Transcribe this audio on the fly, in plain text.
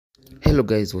Hello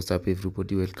guys, what's up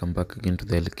everybody? Welcome back again to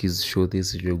the KEVO show.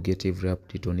 This is where you get every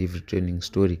update on every trending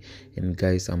story. And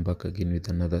guys, I'm back again with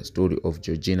another story of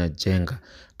Georgina Jenga.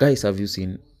 Guys, have you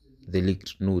seen the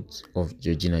leaked nudes of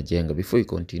Georgina Jenga? Before you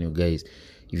continue, guys,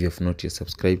 if you have not yet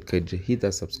subscribed, kindly hit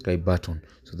that subscribe button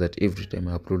so that every time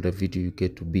I upload a video you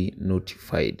get to be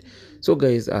notified. So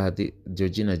guys, the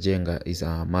Georgina Jenga is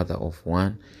a mother of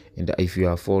one, and if you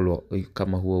are follow,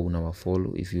 kama huwa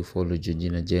unawafollow, if you follow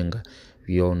Georgina Jenga,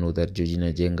 we all know that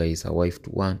Georgina Jenga is a wife to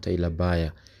one Tyler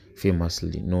Bayer,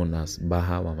 famously known as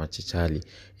Baha wa Machachali.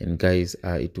 And guys,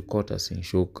 it caught us in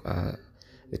shock.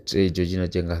 Georgina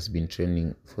Jenga has been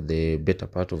trending for the better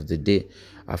part of the day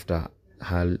after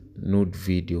her nude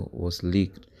video was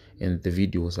leaked, and the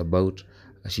video was about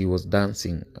she was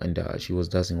dancing, and she was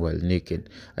dancing while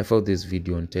naked. I found this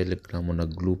video on Telegram on a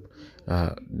group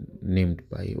named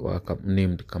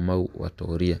Kamau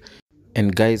Watoria.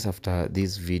 And guys, after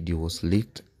this video was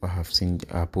leaked, I have seen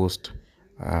a post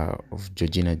of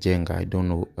Georgina Jenga. I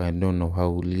don't know how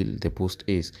real the post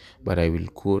is, but I will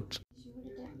quote: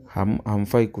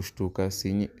 hamfai kushtuka,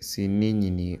 si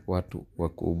ninyi ni watu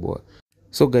wakubwa.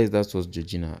 So guys, that was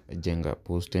Georgina Jenga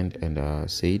posted and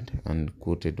said and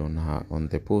quoted on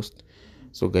the post.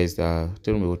 So guys, tell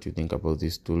me what you think about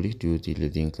this story. Do you really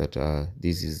think that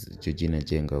this is Georgina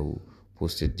Jenga who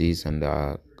posted this? And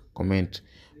comment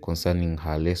concerning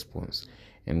her response.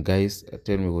 And guys,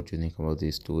 tell me what you think about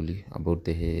this story, about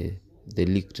the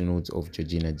leaked nudes of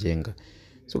Georgina Jenga.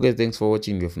 So guys, thanks for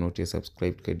watching. If you have not yet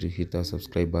subscribed, can you hit that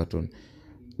subscribe button,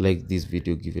 like this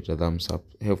video, give it a thumbs up,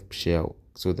 help share,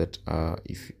 so that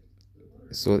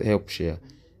help share.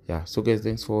 Yeah, so guys,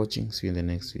 thanks for watching. See you in the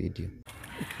next video.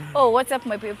 Oh, what's up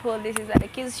my people? This is the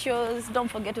KEVO shows. Don't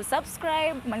forget to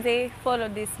subscribe. Manze, follow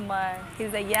this man.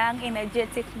 He's a young,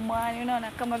 energetic man, you know,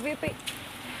 na kama vipi.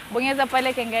 Bonyeza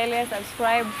pale kengele,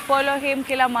 subscribe, follow him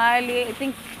kila mahali. I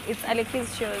think it's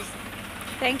KEVO shows.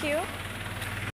 Thank you.